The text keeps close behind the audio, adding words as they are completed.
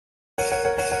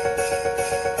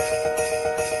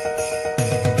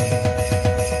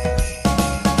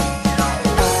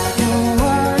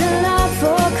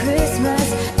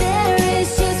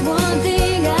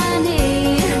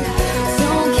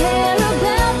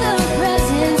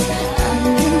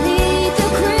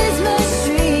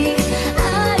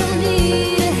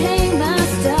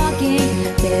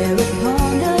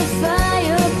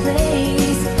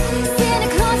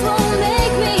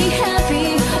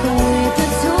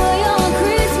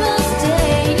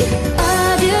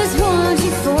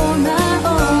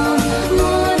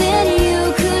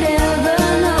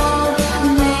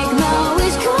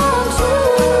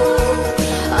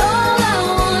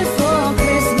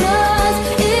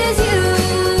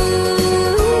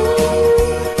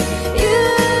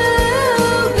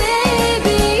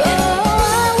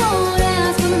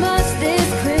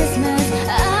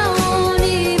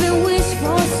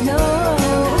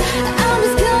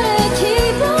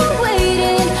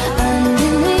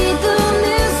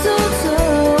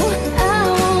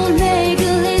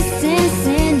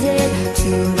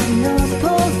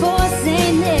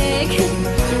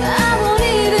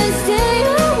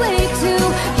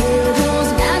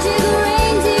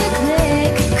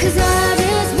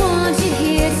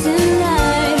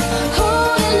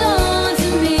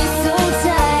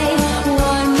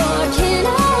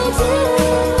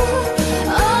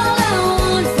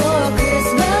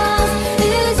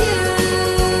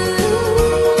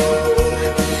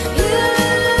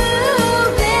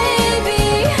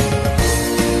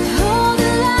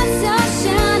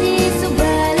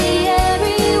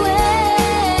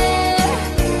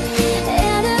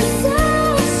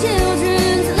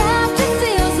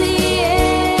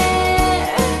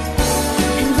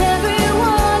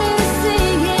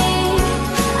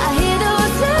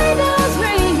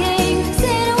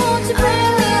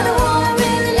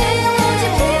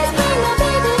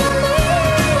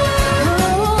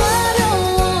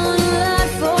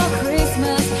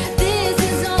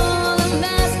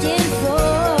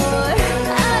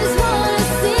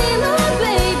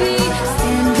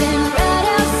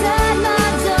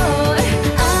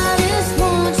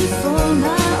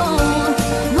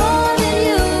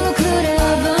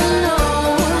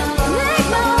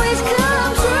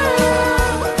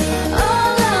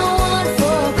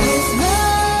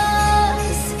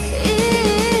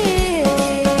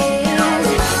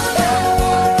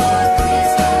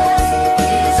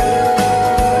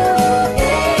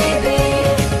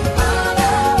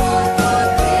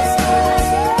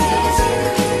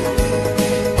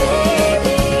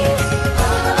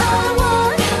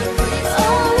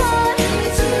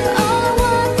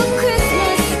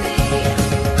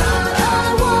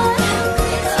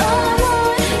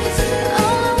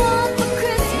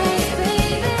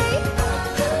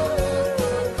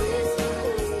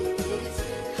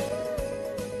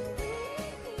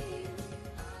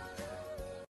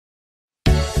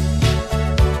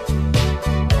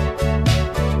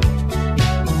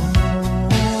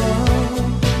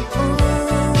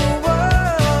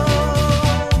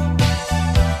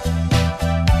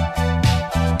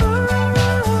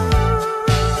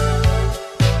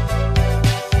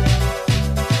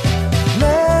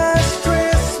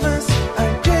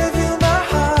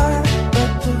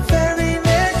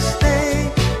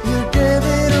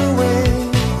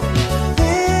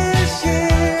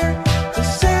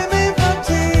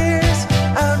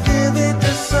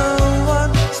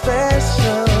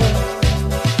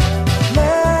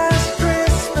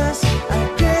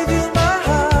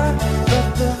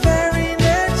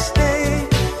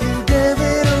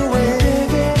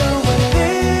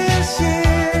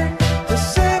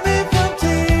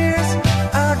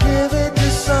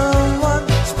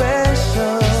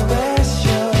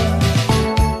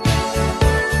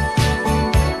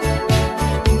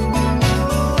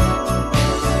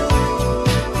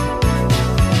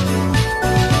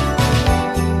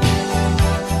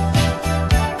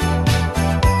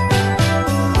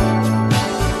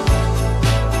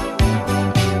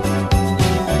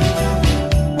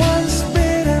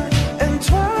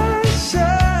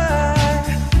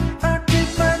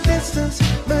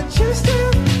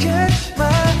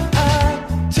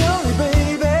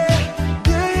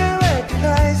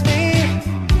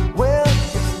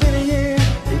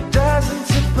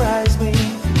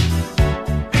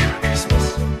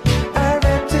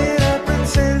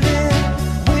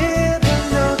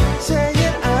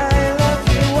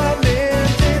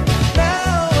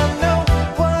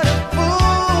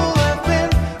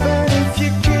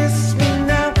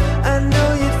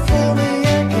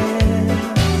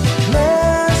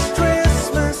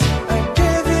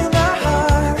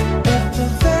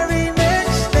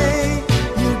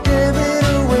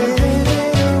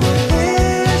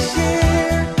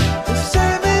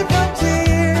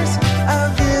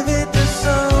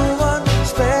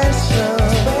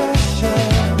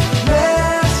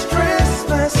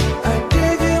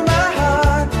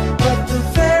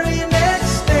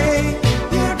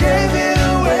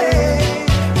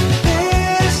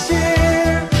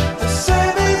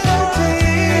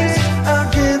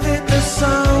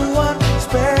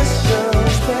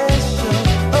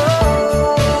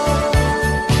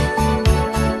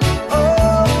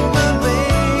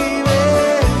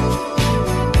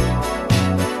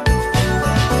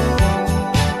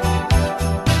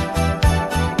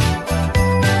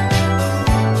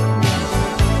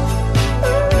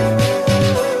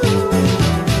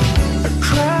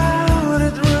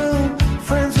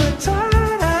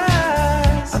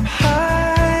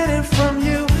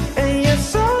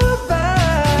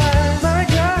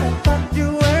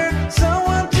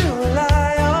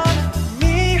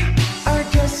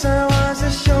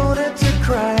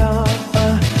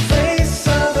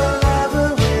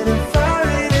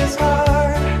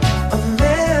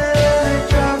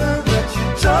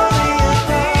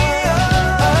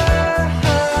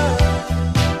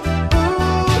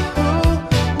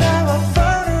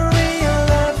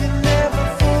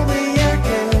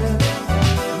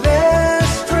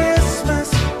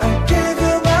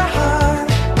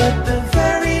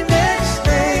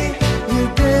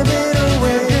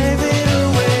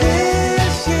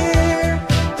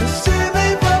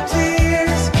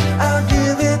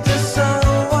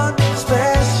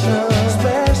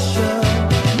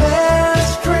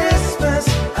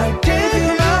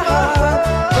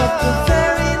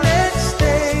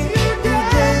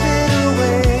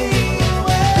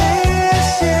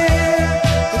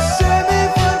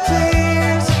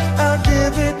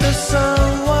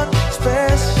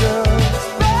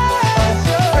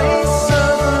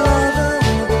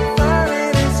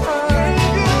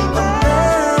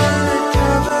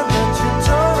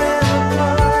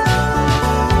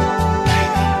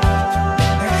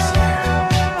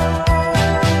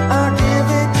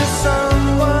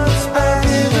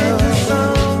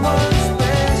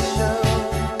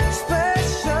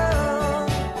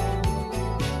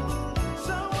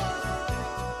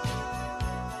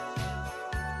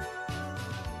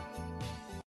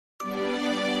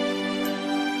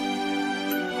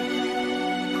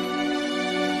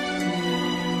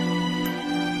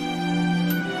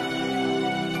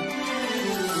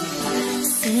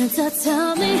Santa,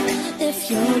 tell me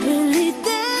if you're really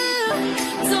there.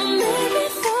 Don't make me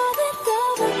fall in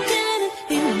love again.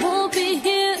 He won't be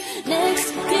here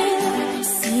next year.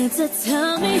 Santa,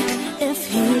 tell me if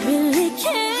he really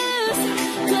cares,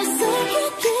 'cause I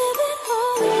can't give it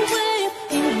all away.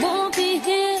 He won't be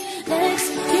here next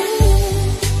year.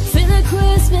 Feeling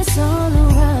Christmas all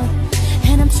around,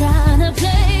 and I'm trying to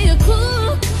play it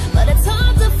cool, but it's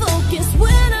hard to focus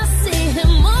when I see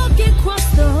him walking across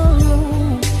the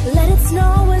room. Let it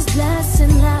snow is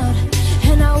blasting loud,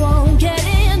 and I won't get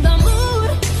in the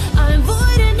mood. I'm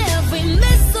avoiding every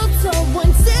mistletoe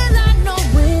until I know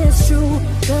it's true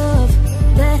love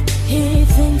that he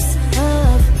thinks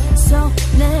of. So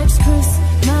next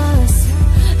Christmas,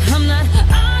 I'm not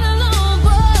all alone,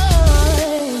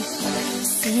 boy.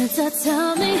 Santa,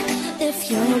 tell me if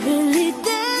you're really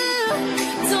there.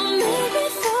 Don't make me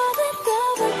fall in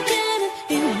love again.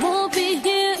 He won't be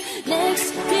here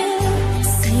next year.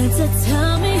 Santa,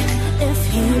 tell me if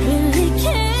he really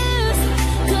cares,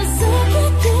 'cause I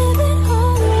can't give it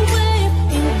all away.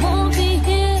 He won't be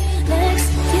here next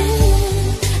year.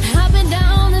 I've been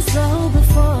down this road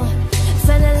before,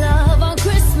 fell in love on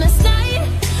Christmas night,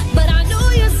 but I knew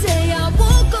you'd say I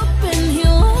woke up and he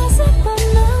wasn't by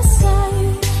my side.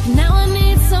 Now I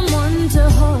need someone to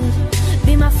hold,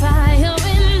 be my fire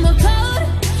in the cold,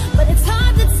 but it's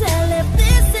hard to tell if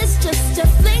this is just a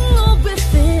fling or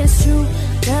if it's true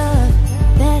love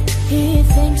that he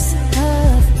thinks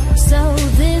of. So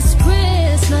this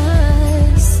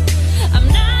Christmas, I'm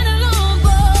not alone,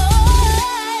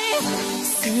 boy.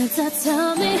 Santa,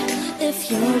 tell me if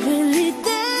you're really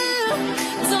there.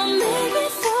 Don't make me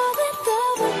fall in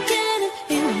love again.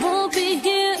 He won't be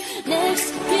here next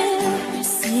year.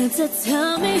 Santa,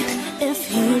 tell me if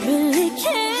he really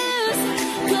cares,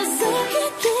 'cause I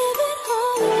can't give it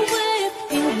all away.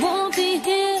 He won't be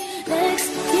here next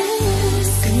year.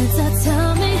 Santa,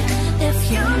 tell me if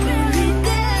you're really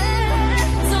there.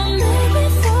 Don't make me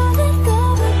fall in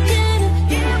love again.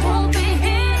 He won't be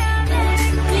here next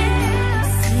year.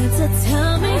 Santa,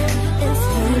 tell me if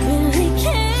he really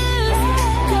cares,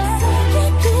 'cause I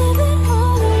can't give it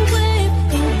all away.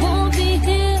 He won't be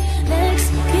here next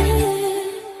year.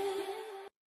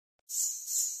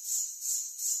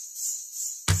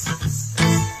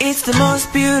 It's the most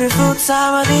beautiful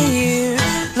time of the year.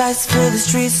 Lights fill the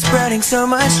streets, spreading so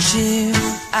much cheer.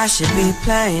 I should be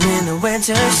playing in the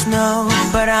winter snow,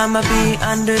 but I'ma be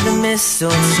under the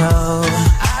mistletoe.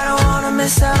 I don't wanna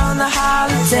miss out on the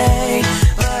holiday,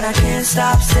 but I can't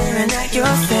stop staring at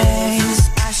your face.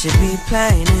 I should be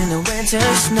playing in the winter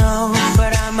snow,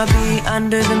 but I'ma be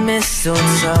under the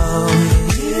mistletoe.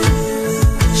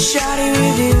 Shawty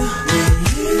with you,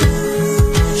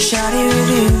 shawty with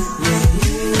you,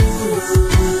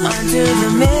 under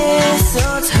the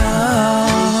mistletoe.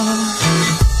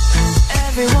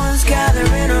 Everyone's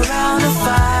gathering around the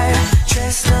fire,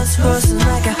 chestnuts roasting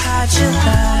like a hot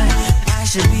July. I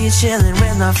should be chilling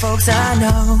with my folks I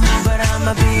know, but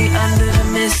I'ma be under the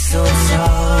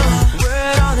mistletoe.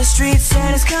 Word on the street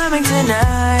said it's coming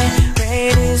tonight.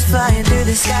 Reindeers flying through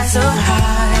the sky so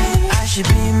high. I should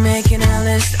be making a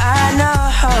list, I know,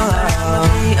 but I'ma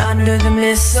be under the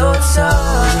mistletoe.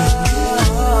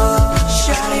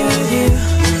 Shawty with you,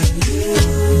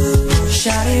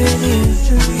 shawty with you,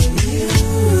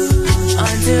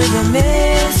 under the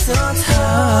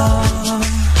mistletoe.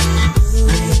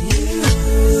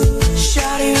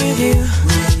 Shawty with you,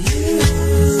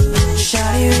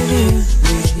 shawty with you,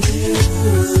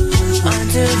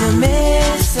 under the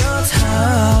mistletoe.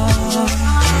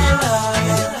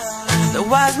 The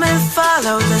wise men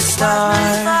follow the star,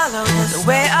 the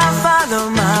way I follow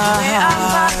my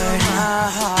heart,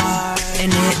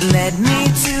 and it led me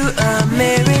to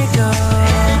America.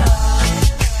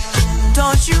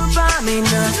 Don't you buy me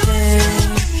nothing,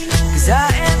 'cause I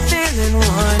am feeling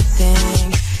one thing.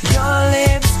 Your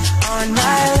lips on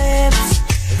my lips,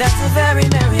 that's a very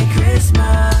Merry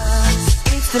Christmas.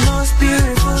 It's the most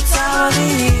beautiful time of the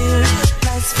year.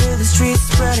 Lights fill the streets,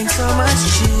 spreading so much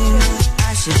cheer.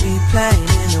 I should be playing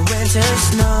in the winter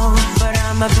snow, but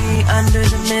I'ma be under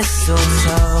the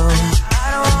mistletoe. I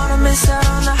don't wanna miss out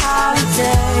on the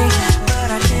holiday, but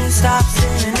I can't stop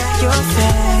staring at your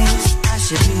face. I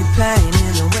should be playing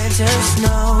in the winter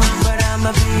snow, but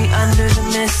I'ma be under the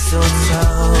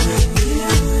mistletoe.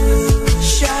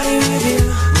 Shawty with you,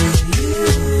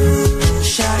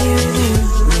 shawty with you,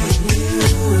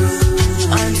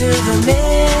 under the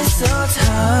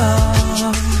mistletoe.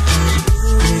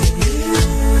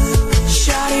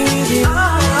 Shawty with you,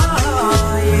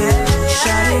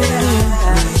 shawty with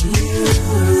you,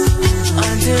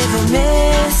 under the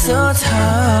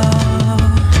mistletoe.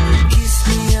 Kiss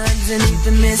me underneath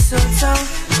the mistletoe.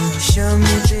 Show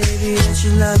me, baby, that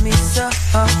you love me so.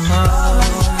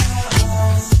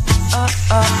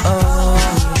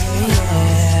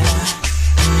 Yeah.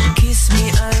 Kiss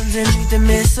me underneath the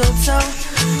mistletoe.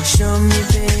 Show me,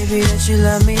 baby, that you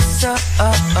love me so.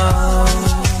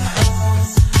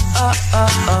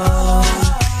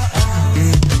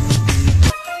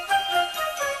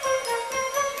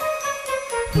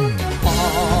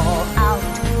 All out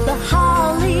the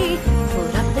holly,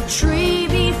 put up the tree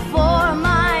before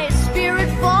my spirit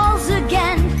falls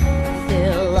again.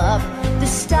 Fill up the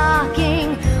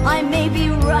stocking, I may be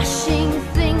rushing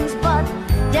things, but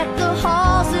deck the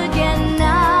halls again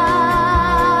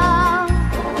now.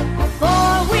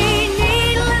 For we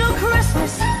need a little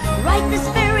Christmas right this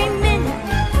very minute.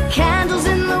 Candles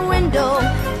in the window,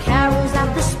 carols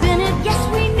out the spinet. Yes,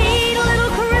 we need a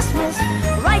little Christmas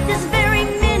right this very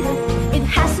minute. It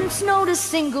hasn't snowed a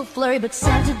single flurry, but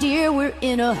Santa dear, we're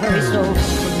in a hurry. So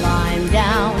climb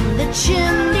down the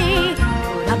chimney,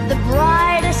 put up the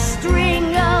brightest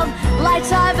string of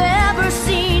lights I've ever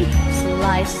seen.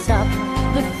 Slice up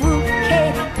the fruit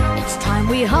cake, it's time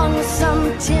we hung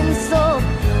some tinsel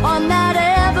on that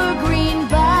evergreen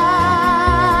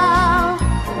bough.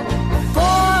 For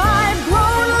I've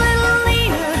grown a little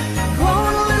leaner,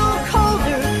 grown a little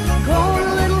colder, grown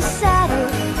a little sadder,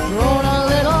 grown a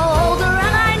little older,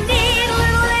 and I need a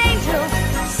little angel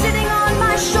sitting on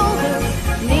my shoulder.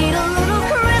 Need a little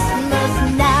Christmas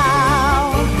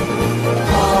now.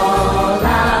 Call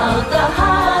out the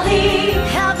holly.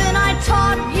 Haven't I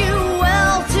taught you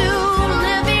well to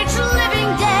live each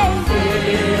living day?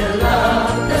 Fill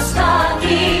up the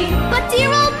stocking. But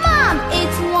dear old Mom,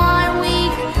 it's 1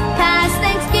 week past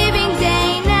Thanksgiving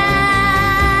Day now.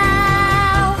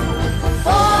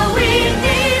 For we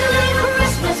need a little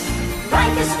Christmas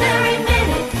right this very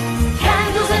minute.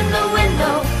 Candles in the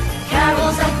window,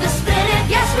 carols at the spinet.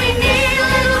 Yes, we need a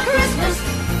little Christmas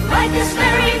right this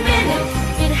very minute.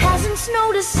 It hasn't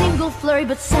snowed a single flurry,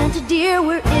 but Santa dear,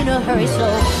 we're in a hurry. So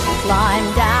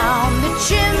climb down the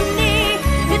chimney.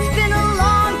 It's been a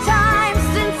long time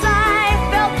since I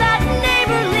felt that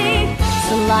neighborly.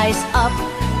 Slice up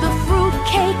the fruit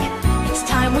cake, it's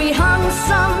time we hung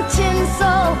some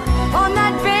tinsel on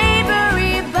that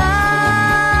bakery bough.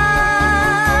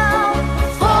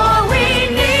 For we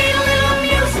need a little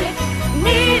music,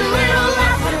 need a little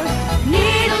laughter,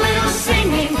 need a little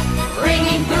singing,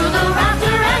 ringing through the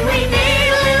rafter, and we need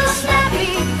a little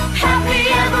snappy, happy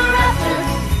ever after.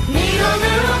 Need a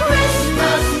little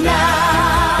Christmas now.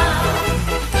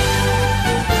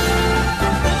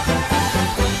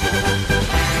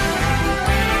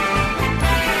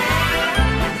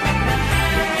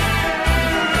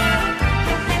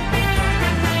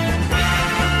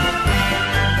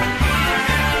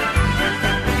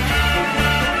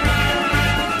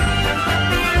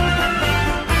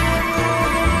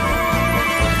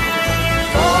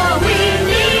 For we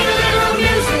need a little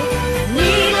music,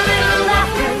 need a little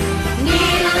laughter,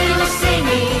 need a little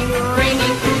singing,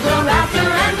 ringing through the rafter,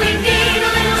 and we need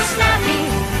a little snappy,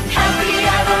 happy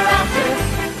ever after.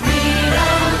 Need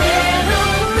a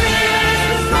little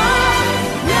Christmas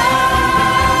now.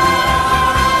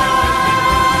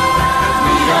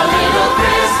 Need a little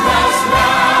Christmas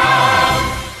now.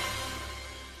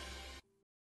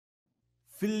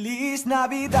 Feliz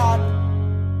Navidad,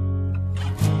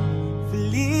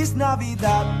 Feliz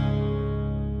Navidad,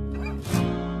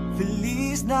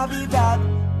 Feliz Navidad,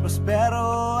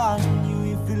 prospero año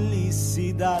y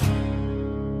felicidad.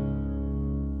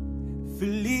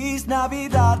 Feliz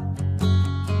Navidad,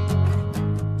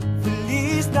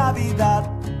 Feliz Navidad,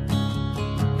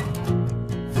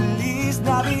 Feliz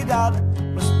Navidad,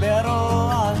 prospero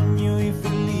año y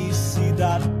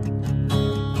felicidad.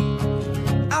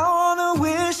 I wanna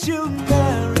wish you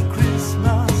Merry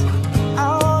Christmas.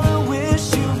 I wanna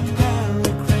wish you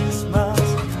Merry Christmas.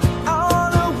 I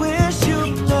wanna wish you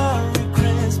Merry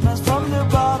Christmas from the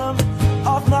bottom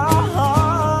of my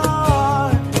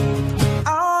heart. I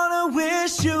wanna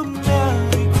wish you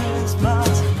Merry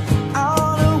Christmas. I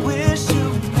wanna wish you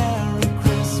Merry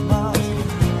Christmas.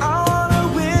 I wanna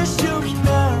wish you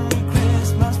Merry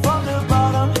Christmas from the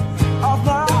bottom of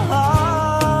my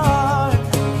heart.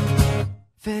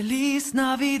 Feliz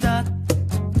Navidad,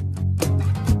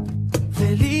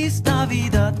 Feliz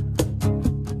Navidad,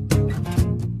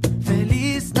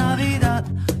 Feliz Navidad,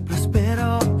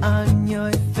 prospero año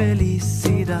y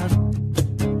felicidad.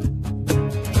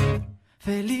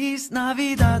 Feliz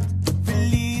Navidad,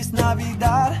 Feliz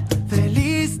Navidad,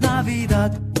 Feliz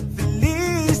Navidad,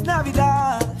 Feliz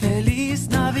Navidad, Feliz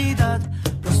Navidad,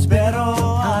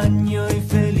 prospero año y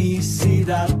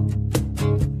felicidad.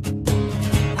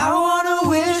 I wanna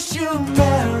wish you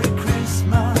Merry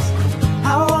Christmas.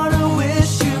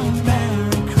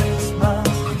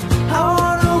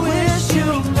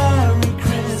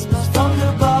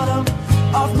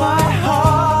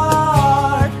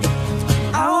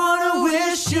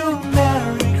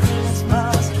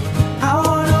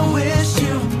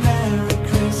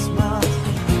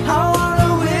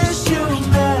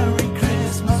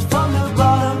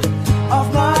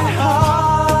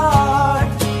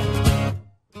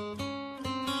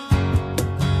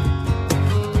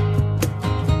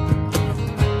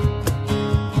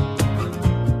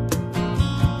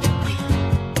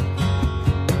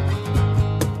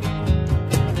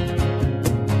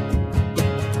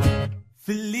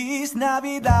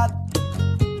 Navidad.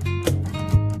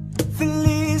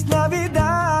 Feliz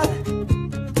Navidad.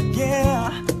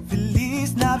 Yeah,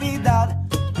 Feliz Navidad.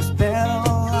 Prospero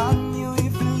año y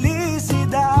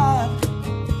felicidad.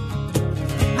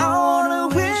 I wanna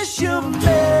wish you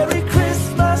Merry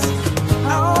Christmas.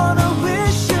 I wanna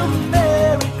wish you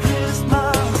Merry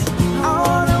Christmas. I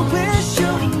wanna wish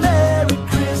you Merry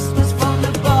Christmas from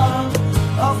the bottom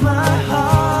of my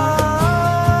heart.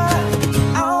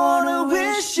 I wanna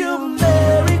wish you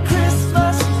Merry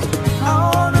Christmas. I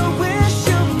wanna wish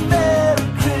you Merry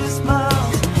Christmas.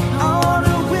 I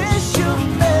wanna wish you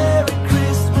Merry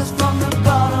Christmas from the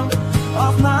bottom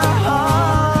of my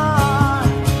heart.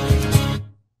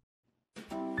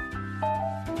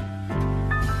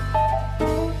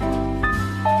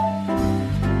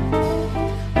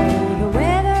 The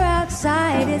weather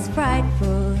outside is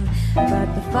frightful, but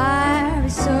the fire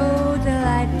is so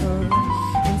delightful.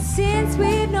 And since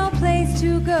we've no place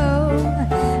to go,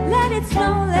 let it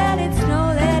snow, let it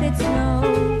snow, let it snow.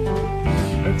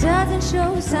 It doesn't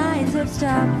show signs of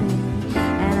stopping,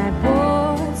 and I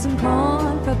bought some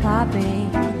corn for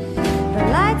popping. The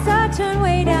lights are turned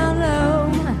way down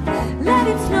low. Let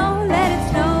it snow, let it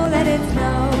snow, let it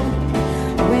snow.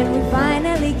 When we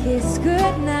finally kiss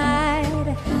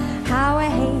goodnight, how I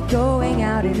hate going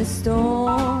out in a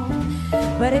storm.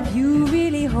 But if you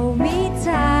really hold me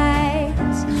tight,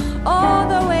 all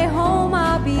the way home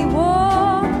I'll be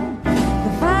warm.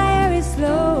 The fire is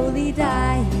slowly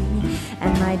dying,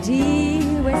 and my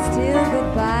dear, we're still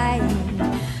goodbying.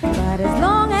 But as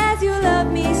long as you love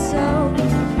me so,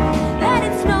 let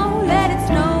it snow, let it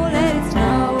snow, let it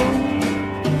snow.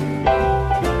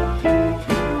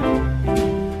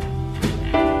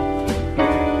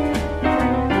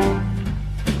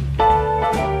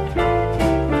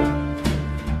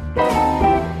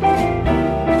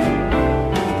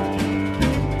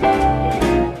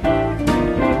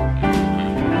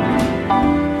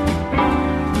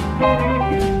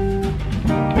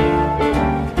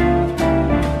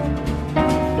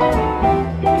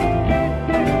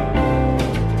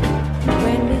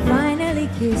 When we finally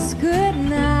kiss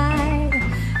goodnight,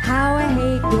 how I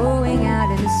hate going out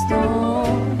in a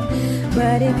storm.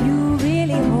 But if you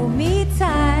really hold me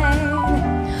tight,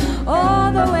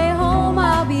 all the way home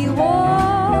I'll be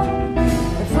warm.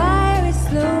 The fire is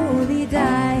slowly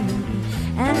dying,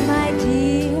 and my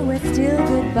dear, we're still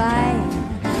goodbye.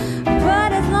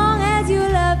 But as long as you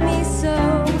love me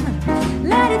so,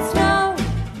 let it snow,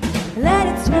 let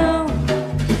it snow,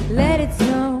 let it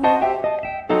snow.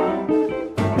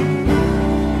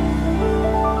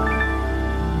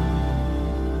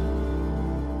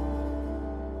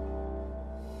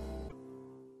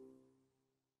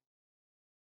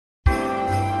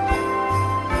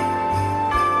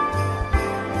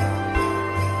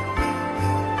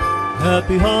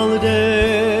 Happy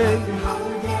holiday,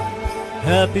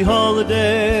 happy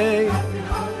holiday,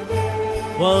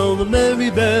 while the merry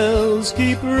bells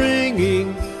keep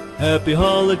ringing. Happy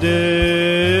holiday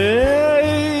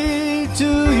to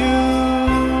you.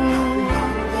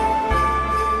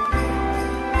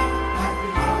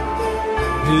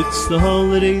 It's the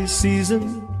holiday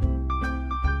season,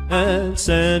 and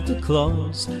Santa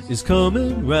Claus is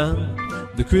coming round.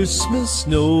 The Christmas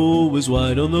snow is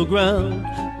white on the ground.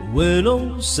 When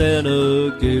old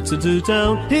Santa gets into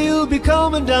town, he'll be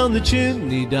coming down the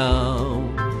chimney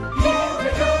down.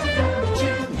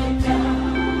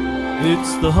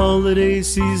 It's the holiday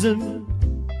season,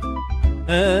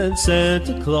 and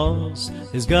Santa Claus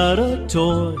has got a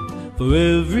toy for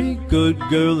every good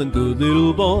girl and good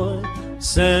little boy.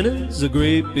 Santa's a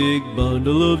great big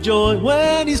bundle of joy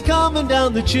when he's coming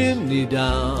down the chimney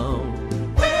down.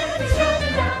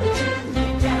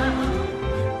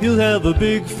 He'll have a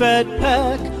big fat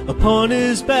pack upon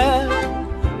his back,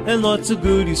 and lots of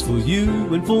goodies for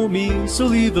you and for me. So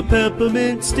leave a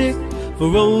peppermint stick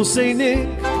for old Saint Nick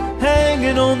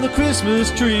hanging on the Christmas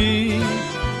tree.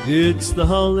 It's the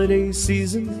holiday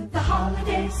season,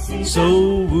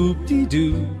 so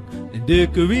whoop-de-doo and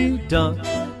dickory-dock.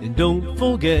 And don't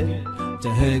forget to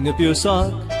hang up your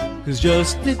sock, 'cause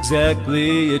just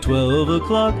exactly at 12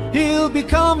 o'clock he'll be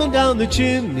coming down the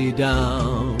chimney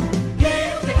down.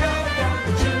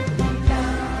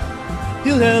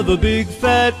 He'll have a big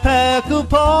fat pack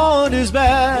upon his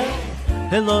back,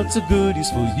 and lots of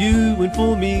goodies for you and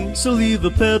for me. So leave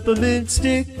a peppermint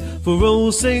stick for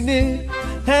old Saint Nick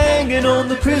hanging on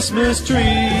the Christmas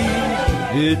tree.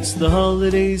 It's the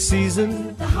holiday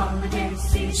season,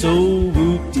 so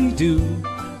whoop-de-doo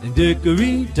and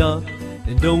dickory-dock.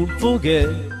 And don't forget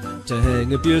to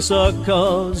hang up your sock,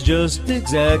 'cause just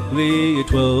exactly at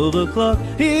 12 o'clock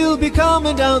he'll be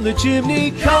coming down the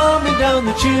chimney, coming down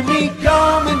the chimney,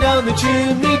 coming down the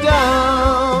chimney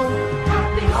down.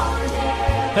 Happy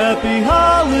holiday. Happy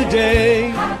holiday.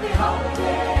 Happy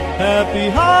holiday. Happy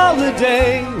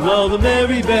holiday, while the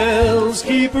merry bells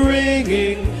keep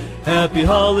ringing. Happy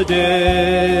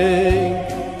holiday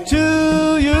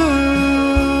to you.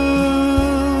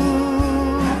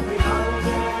 Happy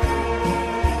holiday.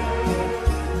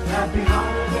 Happy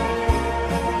holiday.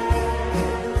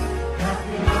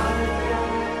 Happy holiday.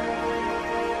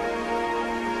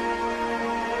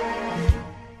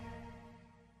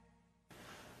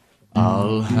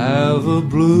 I'll have a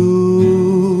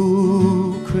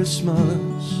blue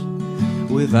Christmas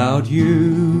without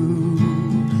you.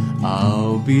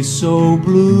 I'll be so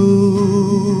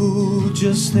blue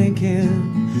just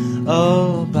thinking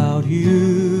about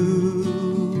you.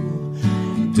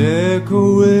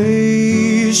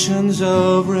 Decorations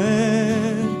of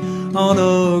red on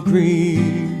a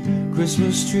green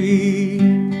Christmas tree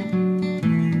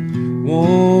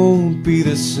won't be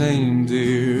the same,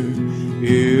 dear,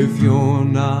 if you're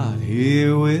not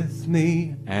here with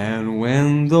me. And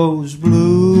when those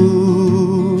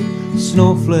blue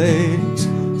snowflakes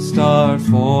start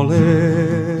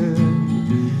falling,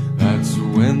 that's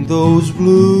when those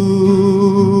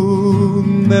blue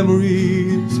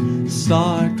memories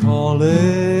start calling.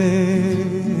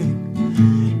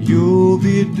 You'll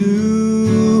be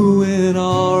doing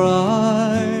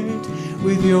alright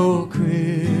with your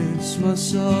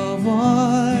Christmas of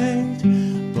white,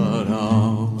 but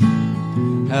I'll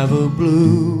have a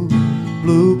blue,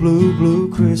 blue, blue, blue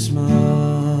Christmas.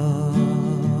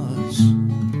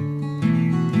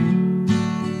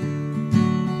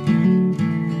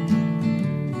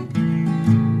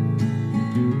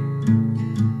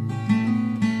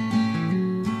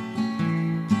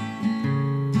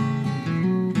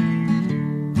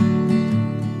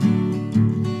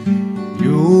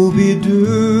 You'll be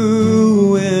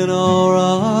doing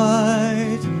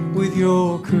alright with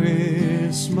your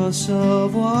Christmas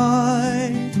of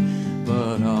white,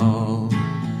 but I'll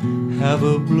have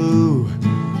a blue,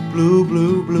 blue,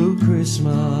 blue, blue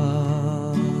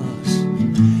Christmas.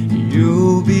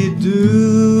 You'll be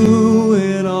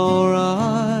doing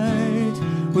alright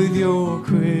with your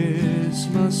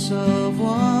Christmas of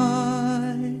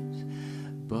white,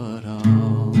 but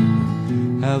I'll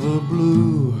have a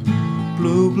blue,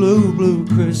 blue, blue, blue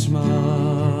Christmas.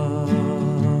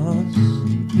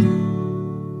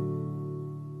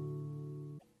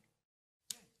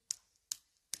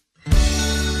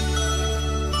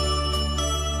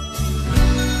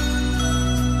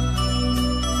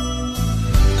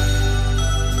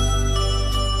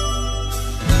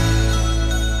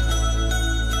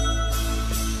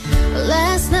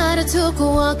 Last night I took a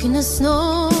walk in the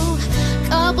snow.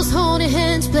 Couples holding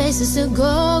hands, places to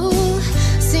go.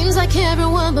 Seems like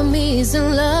everyone but me is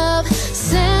in love.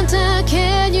 Santa,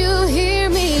 can you hear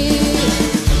me?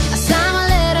 I signed my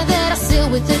letter that I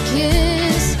sealed with a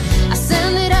kiss. I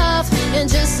sent it off and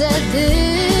just said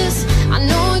this: I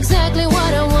know exactly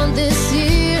what I want this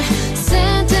year.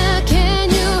 Santa, can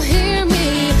you hear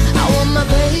me? I want my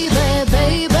baby,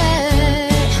 baby.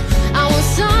 I want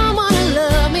someone to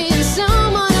love me and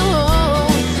someone to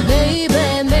hold. Baby,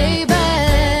 baby,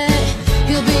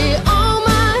 you'll be on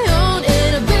my own in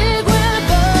a big red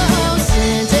boat.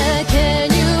 Santa, can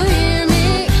you hear me?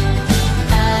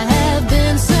 I have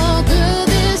been so good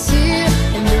this year,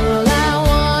 and all I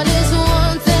want is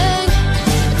one thing.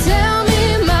 Tell me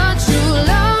my true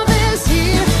love is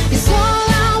here. It's all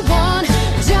I want,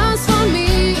 just for me.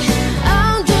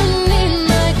 Underneath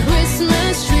my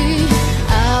Christmas tree,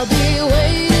 I'll be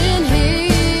waiting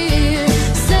here.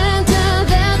 Santa,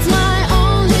 that's my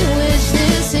only wish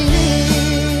this year.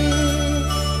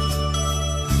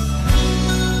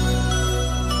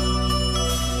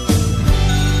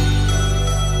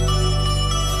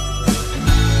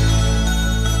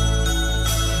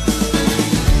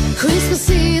 Christmas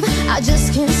Eve, I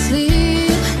just can't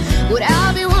sleep. Would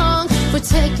I be wrong for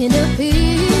taking a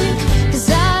peek? 'Cause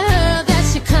I heard that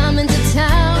you're coming to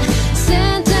town.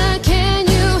 Santa, can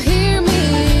you hear me?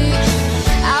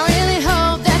 I really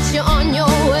hope that you're on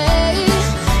your way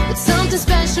with something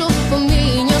special for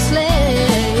me in your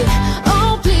sleigh.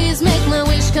 Oh, please make my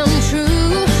wish come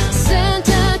true.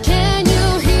 Santa, can you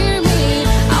hear me?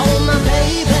 I want my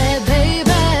baby,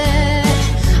 baby.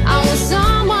 I want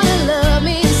someone to love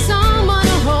me and someone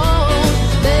to hold.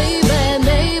 Baby,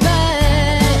 baby,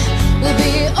 we'll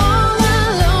be all I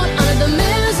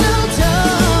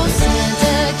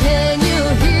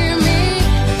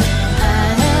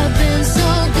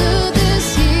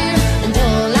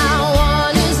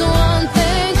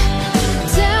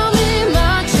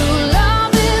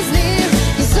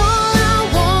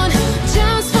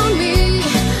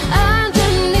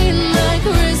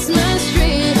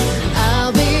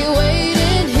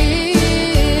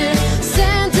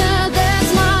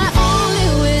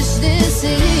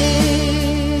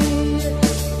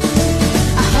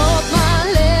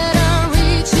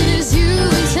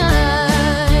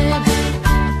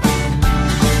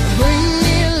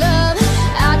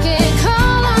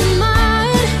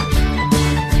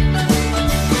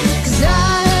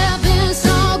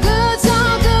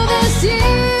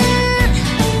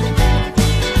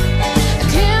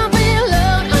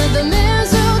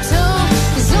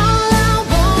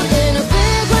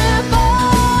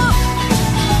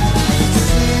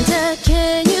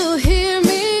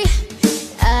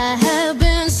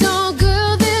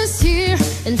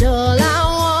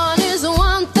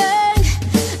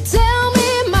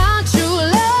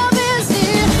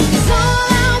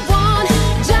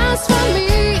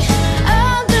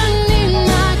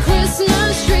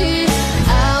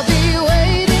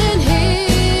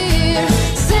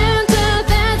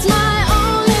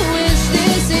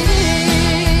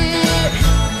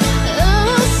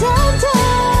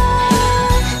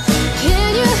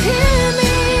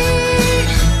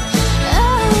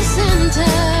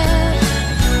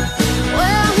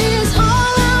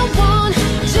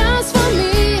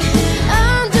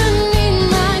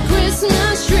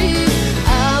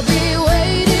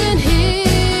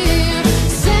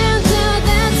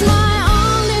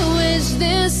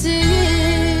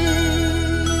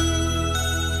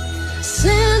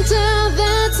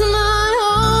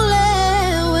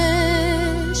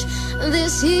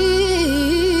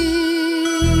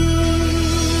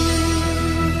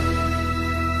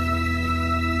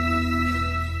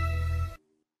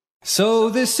So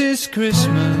this is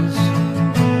Christmas,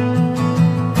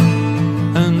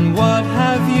 and what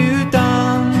have you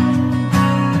done?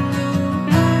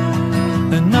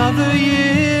 Another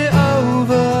year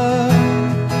over,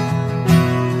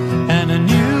 and a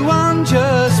new one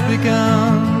just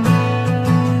begun.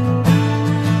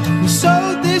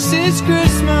 So this is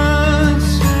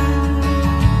Christmas,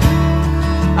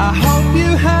 I hope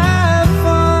you have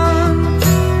fun.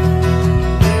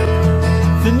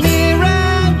 The near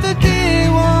and the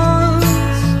dear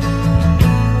ones,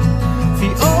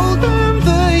 the old and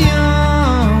the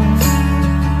young.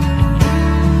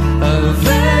 A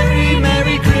very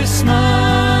Merry Christmas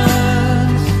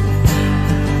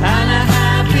and a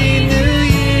Happy New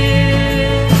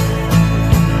Year.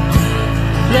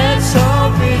 Let's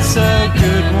hope it's a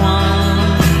good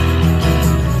one,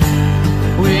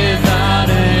 without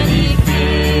any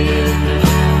fear.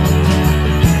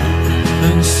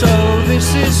 And so this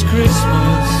is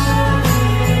Christmas,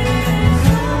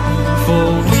 for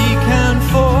weak and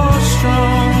for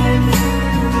strong,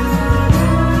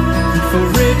 for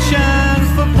rich and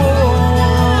for poor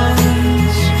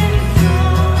ones.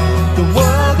 The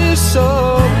world is so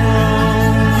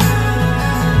wrong.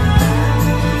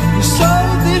 So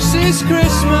this is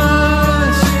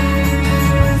Christmas,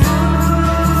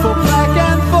 for black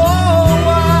and for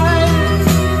white,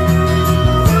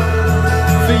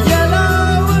 for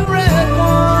yellow and red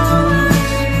ones.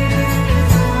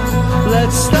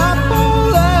 Let's stop all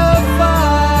the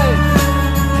fight.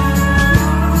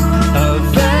 A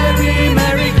very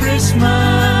Merry Christmas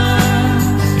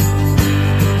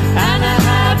and a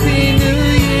Happy New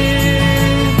Year.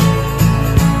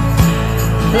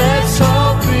 Let's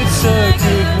hope it's a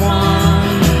good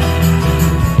one,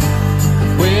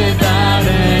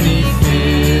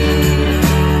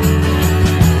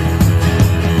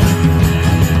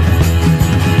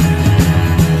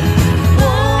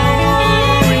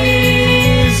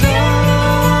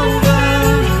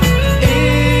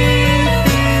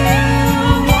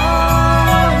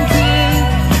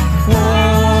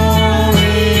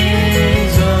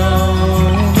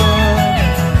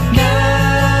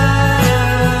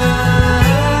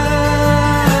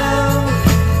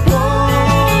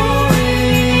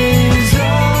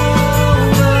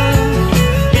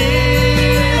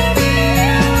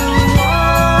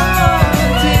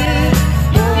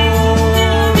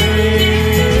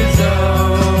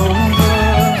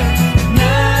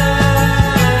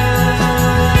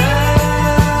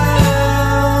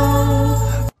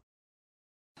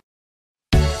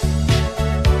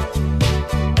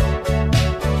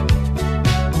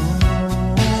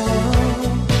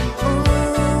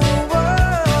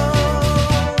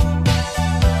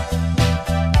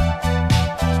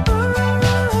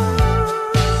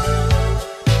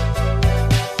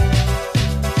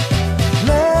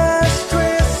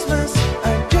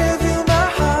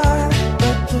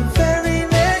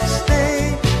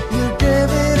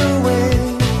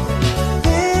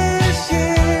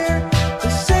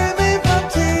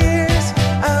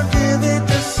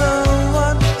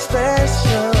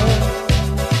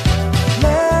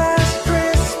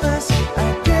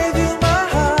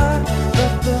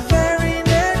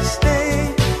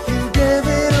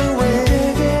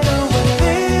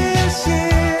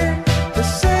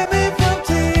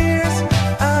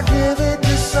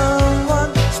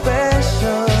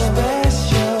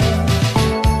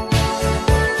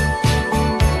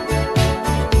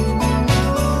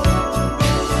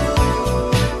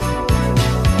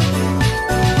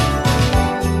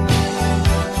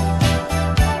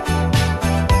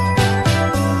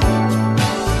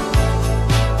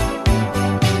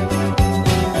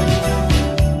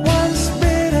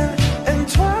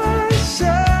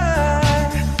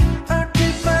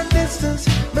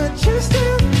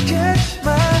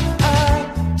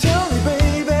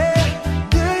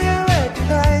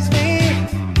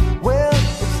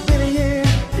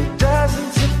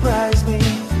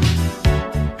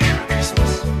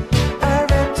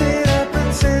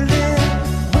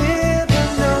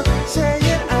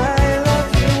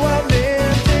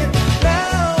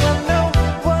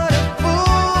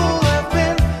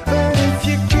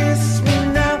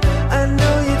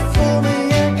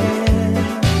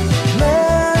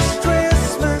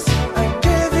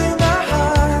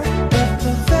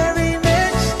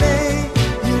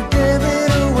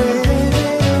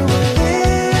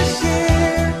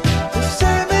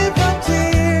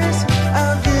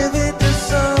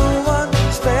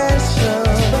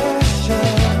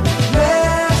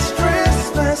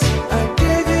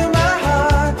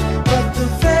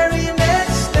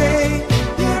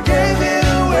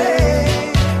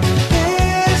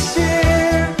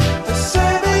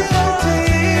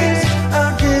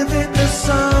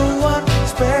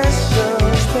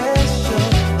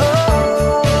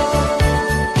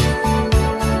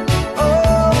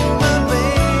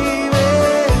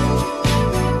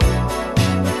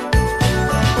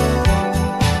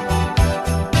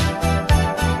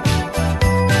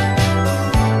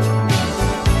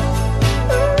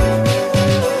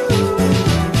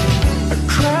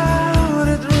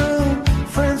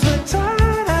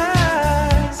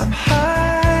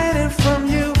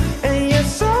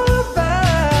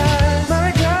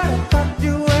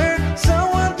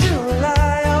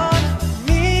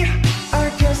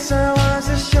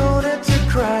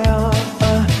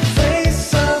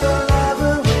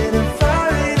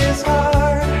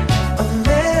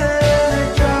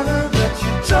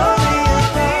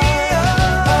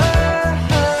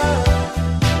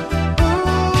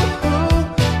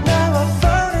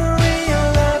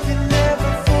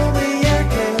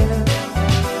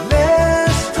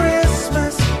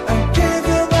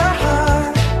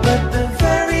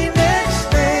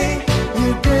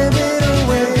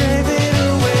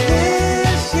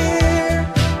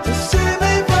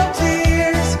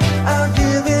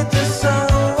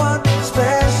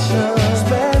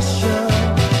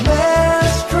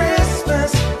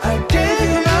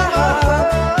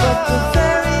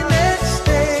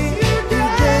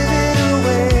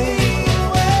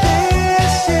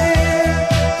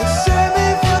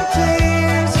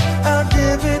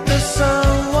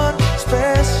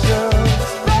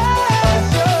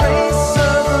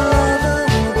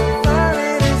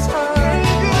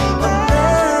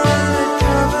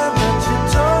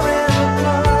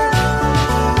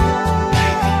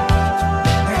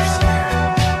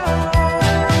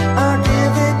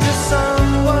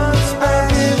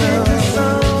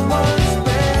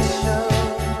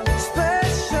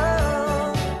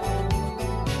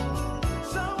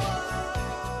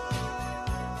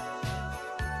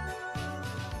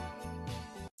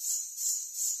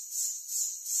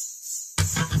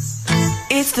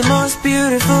 It's the most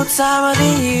beautiful time of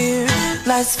the year.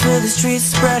 Lights fill the streets,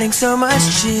 spreading so much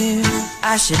cheer.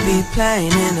 I should be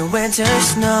playing in the winter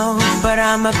snow, but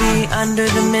I'ma be under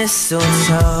the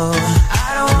mistletoe.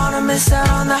 I don't wanna miss out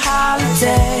on the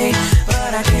holiday,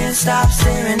 but I can't stop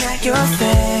staring at your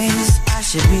face. I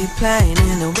should be playing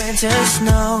in the winter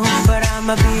snow, but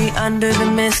I'ma be under the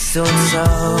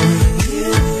mistletoe.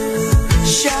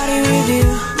 Shawty with you,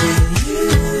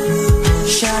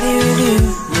 shawty with you,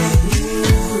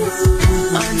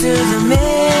 under the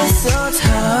mistletoe.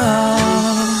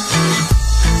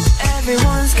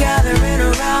 Everyone's gathering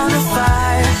around the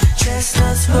fire,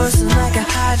 chestnuts roasting like a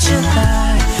hot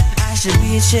July. I should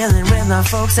be chilling with my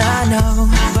folks I know,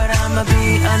 but I'ma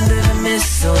be under the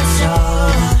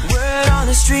mistletoe. Word on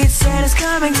the street said it's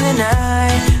coming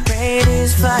tonight.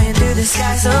 Reindeers flying through the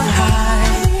sky so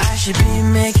high. I should be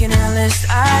making a list,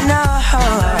 I know,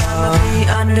 but I'ma be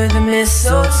under the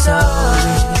mistletoe.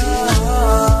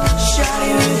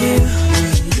 Shawty with you,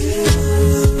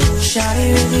 shawty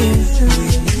with you,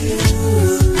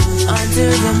 under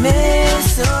the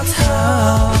mistletoe.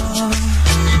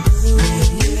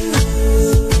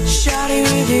 Shawty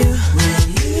with you,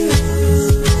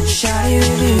 shawty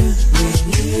with you,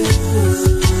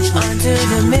 under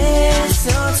the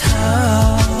mistletoe.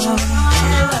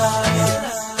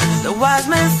 The wise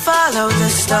men follow the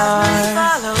star,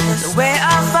 the way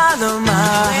I follow my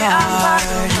heart,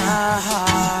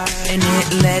 and it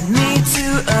led me to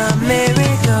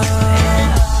America.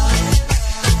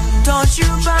 Don't you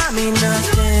buy me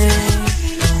nothing,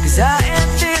 'cause I am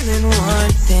feeling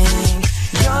one thing.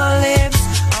 Your lips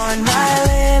on my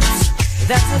lips,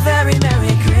 that's a very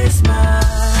Merry Christmas.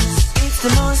 It's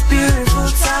the most beautiful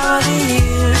time of the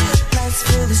year. Lights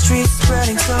fill the streets,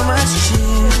 spreading so much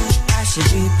cheer. I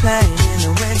should be playing in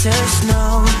the winter snow,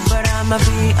 but I'ma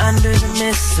be under the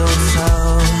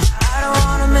mistletoe. I don't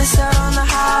wanna miss out on the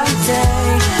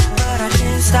holiday, but I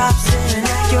can't stop staring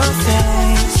at your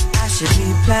face. I should be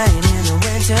playing in the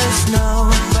winter snow,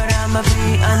 but I'ma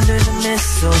be under the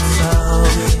mistletoe.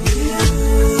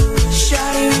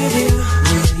 Shawty with you,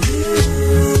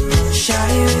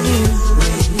 shawty with you,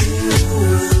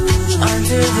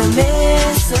 under the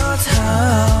mistletoe.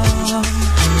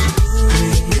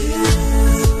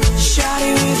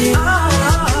 Shawty with you,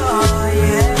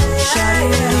 shawty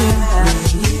with you,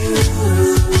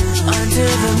 under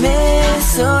the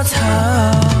mistletoe.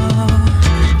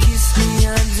 Kiss me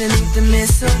underneath the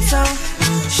mistletoe.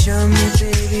 Show me,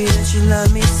 baby, that you love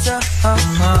me so. Oh,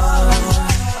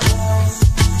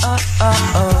 oh,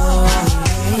 oh,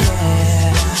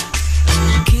 yeah.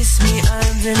 Kiss me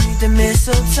underneath the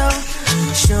mistletoe.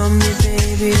 Show me,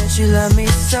 baby, that you love me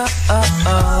so. Oh,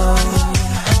 oh,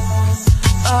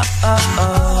 oh,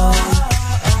 oh.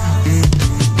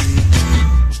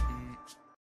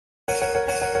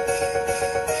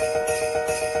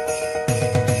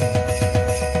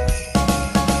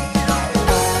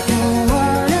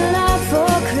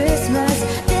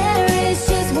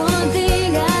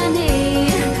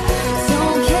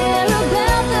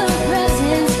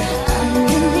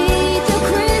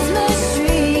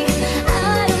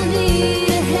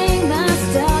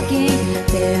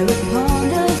 Upon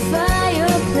the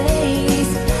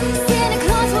fireplace,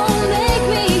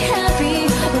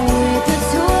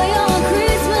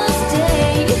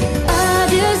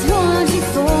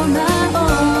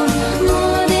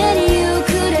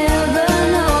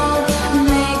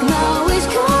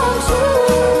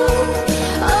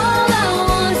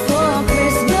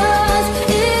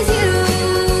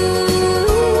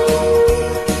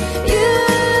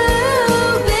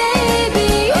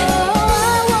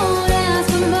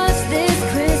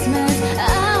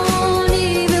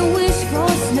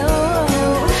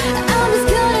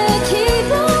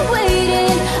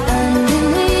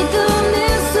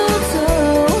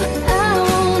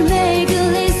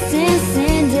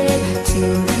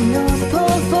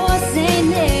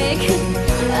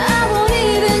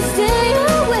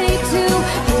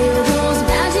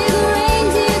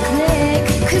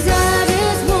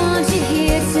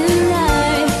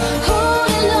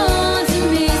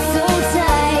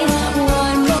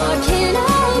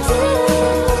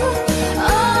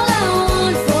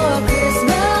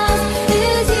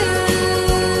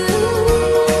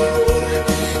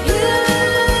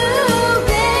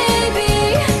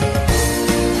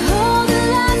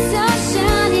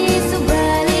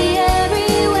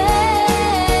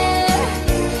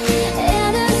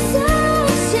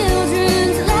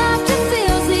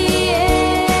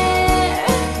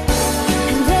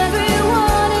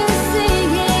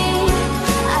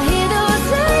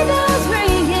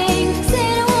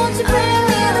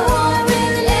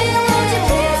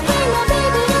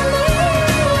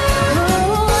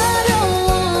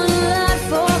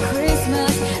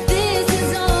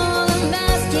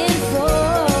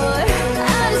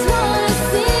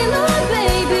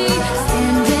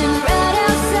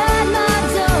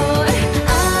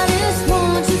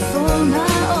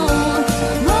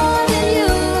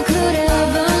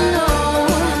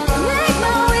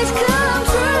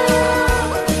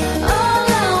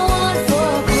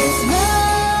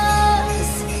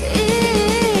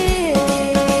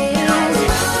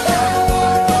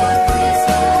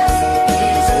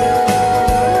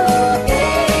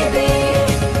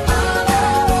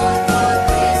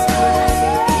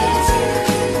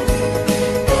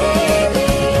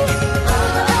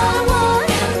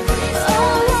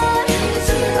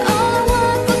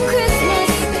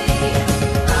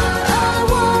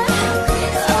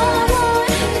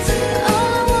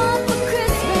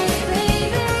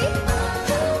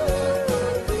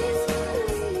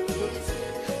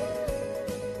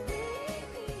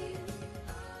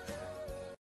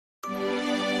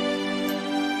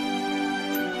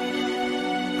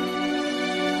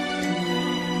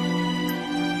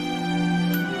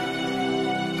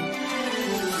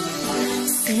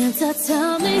 Santa,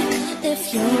 tell me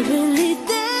if you're really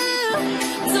there.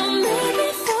 Don't make me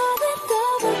fall in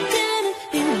love again.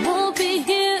 He won't be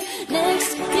here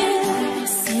next year.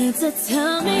 Santa,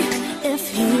 tell me if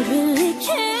he really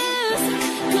cares.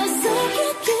 'Cause I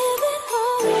can't give it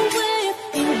all away.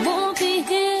 He won't be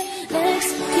here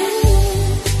next year.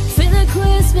 Feeling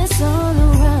Christmas all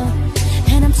around,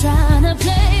 and I'm trying to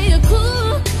play it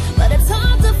cool, but it's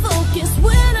hard to focus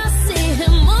when I see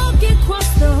him walk across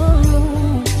the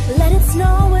room. Let it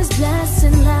snow is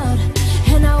blasting loud,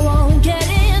 and I won't get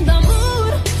in the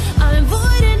mood. I'm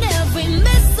avoiding every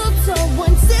mistletoe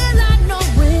until I know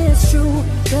it's true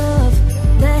love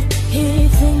that he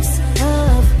thinks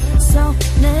of. So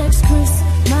next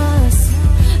Christmas,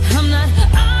 I'm not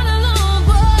all alone,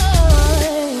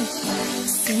 boy.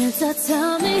 Santa,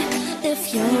 tell me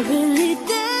if you're really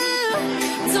there.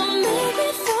 Don't make me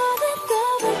fall in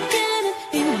love again.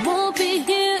 He won't be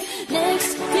here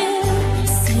next year.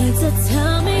 Santa,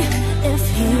 tell me if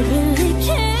he really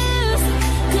cares.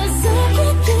 'Cause I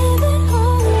can't give it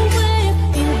all away.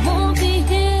 He won't be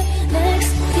here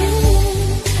next year.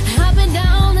 I've been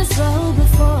down this road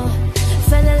before,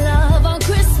 fell in love on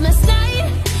Christmas night,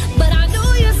 but I knew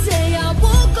you'd say I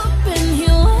woke up and he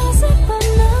wasn't by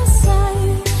my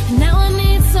side. Now I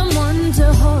need someone to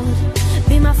hold,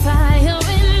 be my fire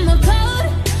in the cold,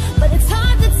 but it's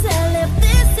hard to tell if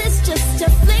this is just a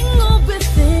fling or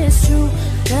if it's true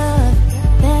love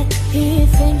that he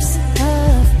thinks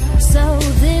of. So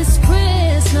this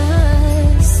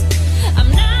Christmas,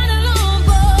 I'm not alone,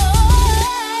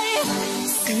 boy.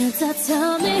 Santa,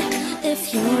 tell me if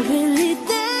you're really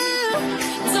there.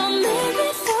 Don't make me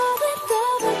fall in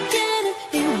love again.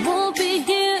 He won't be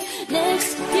here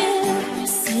next year.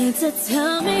 Santa,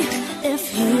 tell me if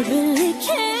he really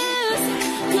cares.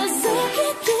 'Cause I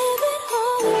can't give it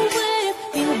all away.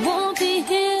 He won't be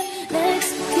here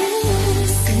next year.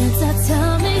 Santa,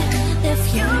 tell me if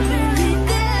you're really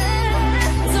there.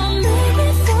 Don't make me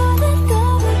fall in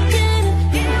love again.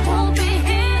 He won't be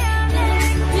here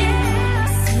next year.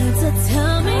 Santa,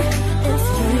 tell me if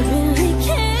he really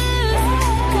cares.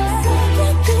 'Cause I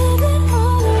can't give it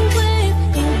all away.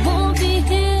 He won't be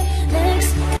here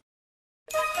next year.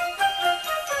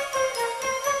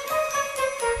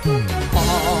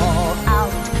 All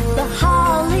out the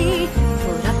holly,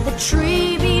 put up the tree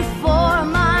before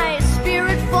my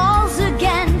spirit falls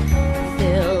again.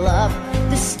 Fill up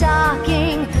the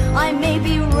stocking, I may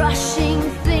be rushing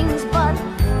things, but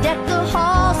deck the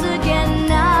halls again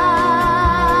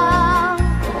now.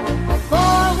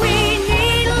 For we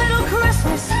need a little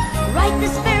Christmas right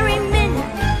this very minute.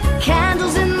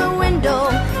 Candles in the window,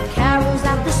 carols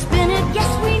out the spinet.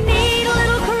 Yes, we need a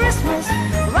little Christmas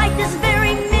right this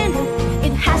very minute.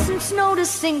 It hasn't snowed a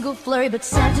single flurry, but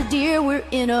Santa dear, we're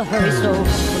in a hurry. So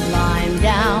climb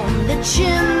down the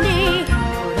chimney,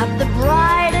 put up the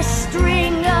brightest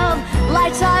string of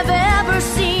lights I've ever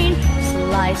seen.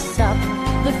 Slice up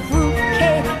the fruit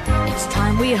cake, it's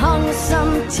time we hung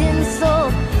some tinsel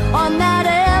on that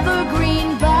evergreen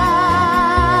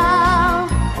bough.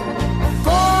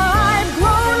 For I've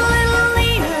grown a little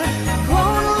leaner,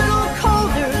 grown a little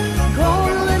colder,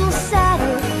 grown a little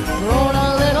sadder, grown a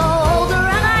little older,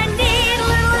 and I need a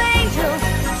little angel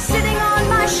sitting on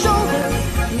my shoulder.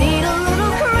 Need a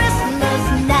little Christmas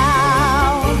now.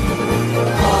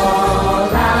 Call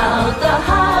out the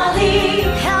holly.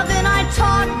 Haven't I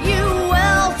taught you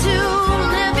well to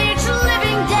live each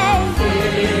living day?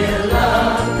 Fill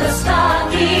up the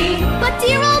stocking. But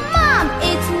dear old Mom,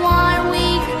 it's 1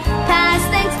 week past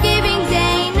Thanksgiving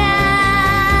Day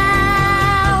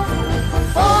now.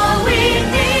 For we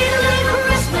need a little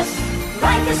Christmas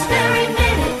right this very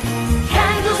minute.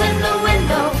 Candles in the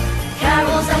window,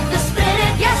 carols at the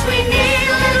spinet. Yes, we need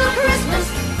a little Christmas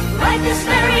right this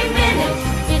very minute.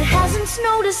 It hasn't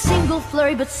snowed a single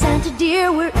flurry, but Santa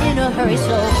dear, we're in a hurry.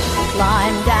 So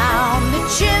climb down the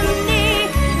chimney.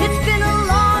 It's been a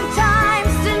long time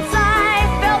since I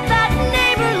felt that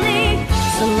neighborly.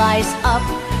 Slice up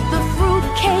the fruit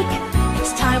cake,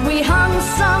 it's time we hung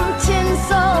some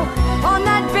tinsel on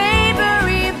that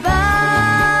bakery bough.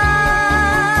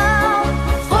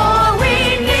 For we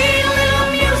need a little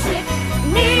music,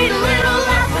 need a little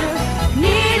laughter,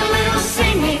 need a little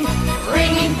singing,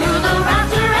 ringing through the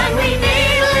rafter, and we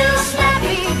need a little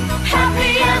snappy,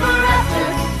 happy ever after.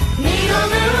 Need a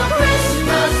little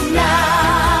Christmas now.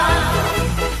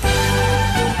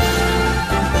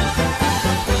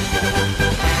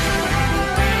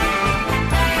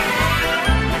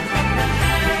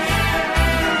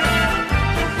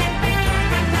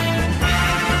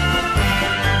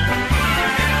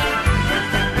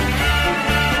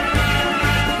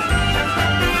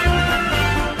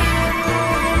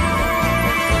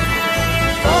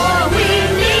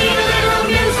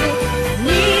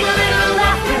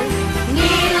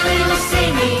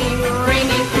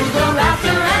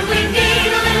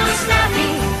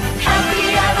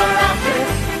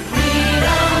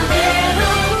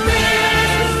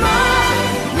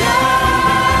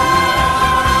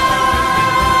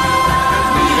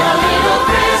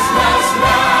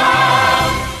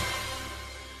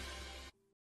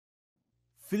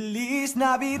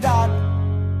 Navidad.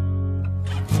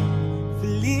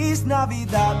 Feliz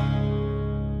Navidad.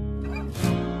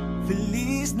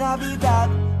 Feliz Navidad.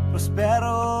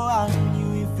 Prospero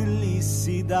año y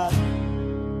felicidad.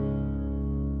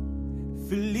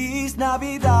 Feliz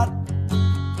Navidad.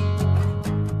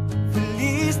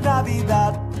 Feliz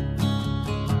Navidad.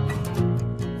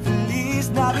 Feliz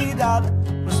Navidad.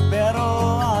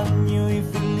 Prospero año y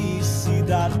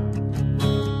felicidad.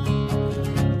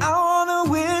 I wanna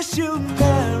wish you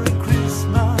Merry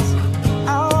Christmas.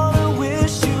 I wanna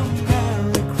wish you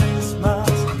Merry Christmas.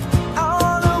 I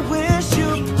wanna wish you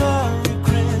Merry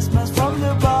Christmas from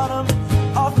the bottom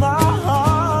of my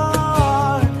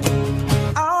heart.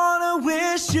 I wanna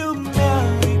wish you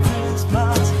Merry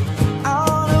Christmas. I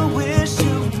wanna wish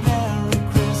you Merry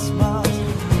Christmas.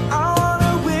 I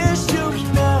wanna wish you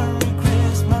Merry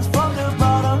Christmas from the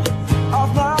bottom of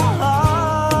my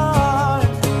heart.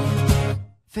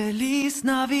 Feliz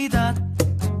Navidad.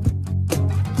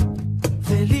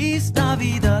 Feliz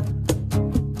Navidad.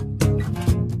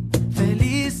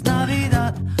 Feliz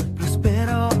Navidad.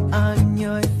 Prospero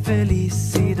año y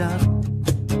felicidad.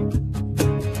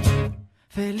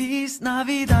 Feliz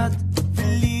Navidad.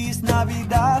 Feliz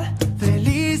Navidad.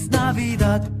 Feliz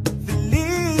Navidad.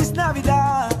 Feliz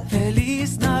Navidad.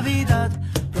 Feliz Navidad.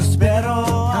 Prospero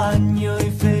año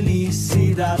y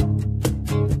felicidad.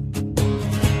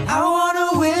 I wanna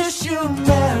wish you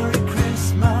Merry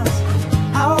Christmas.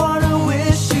 I wanna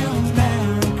wish you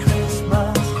Merry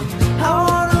Christmas. I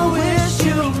wanna wish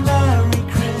you Merry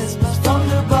Christmas from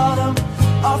the bottom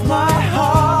of my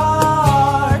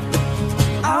heart.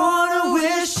 I wanna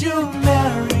wish you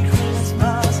Merry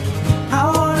Christmas. I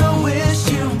wanna wish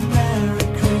you Merry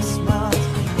Christmas.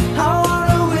 I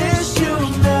wanna wish you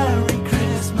Merry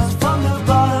Christmas from the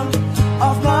bottom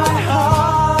of my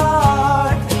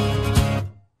heart.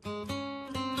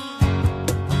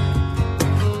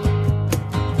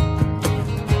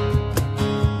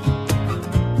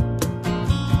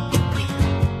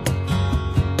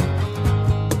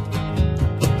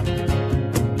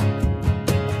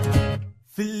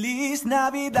 Feliz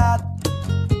Navidad.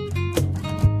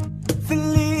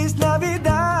 Feliz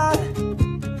Navidad.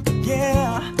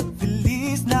 Yeah.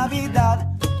 Feliz Navidad.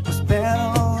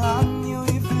 Prospero año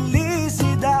y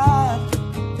felicidad.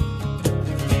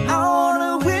 I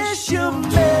wanna wish you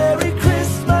Merry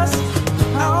Christmas.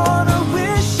 I wanna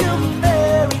wish you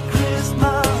Merry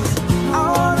Christmas. I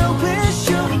wanna wish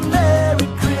you Merry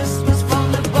Christmas from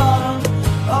the bottom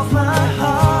of my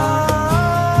heart.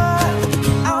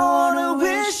 I wanna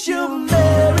wish you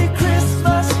Merry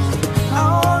Christmas. I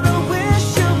wanna wish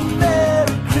you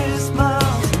Merry Christmas.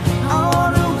 I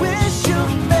wanna wish you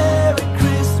Merry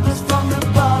Christmas from the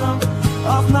bottom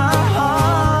of my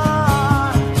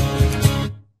heart.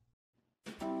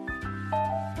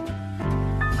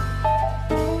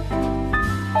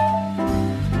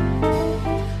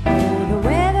 The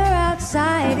weather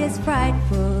outside is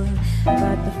frightful,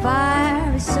 but the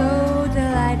fire is so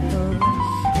delightful.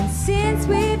 And since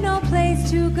we've no place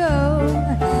to go,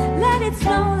 let it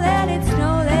snow, let it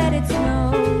snow, let it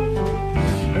snow.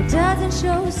 It doesn't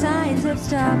show signs of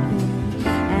stopping,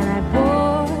 and I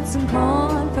bought some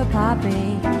corn for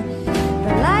popping.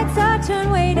 The lights are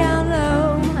turned way down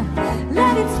low.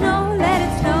 Let it snow, let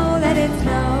it snow, let it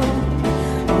snow.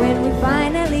 When we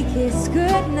finally kiss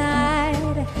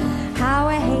goodnight, how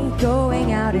I hate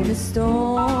going out in the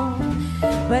storm.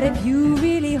 But if you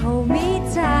really hold me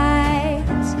tight,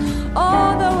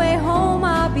 all the way home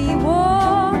I'll be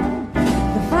warm.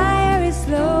 The fire is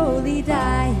slowly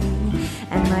dying,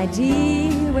 and my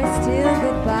dear, we're still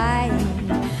goodbying.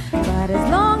 But as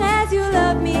long as you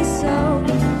love me so,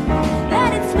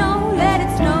 let it snow, let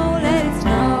it snow, let it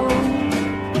snow.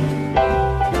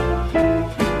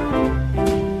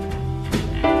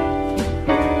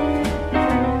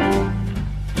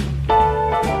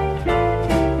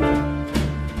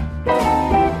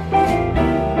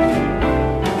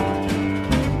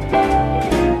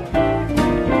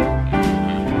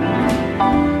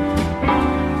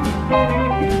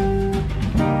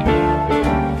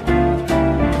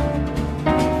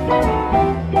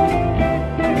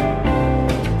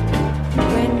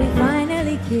 When we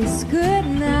finally kiss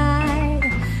goodnight,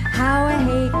 how I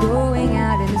hate going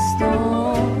out in the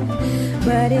storm.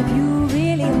 But if you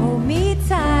really hold me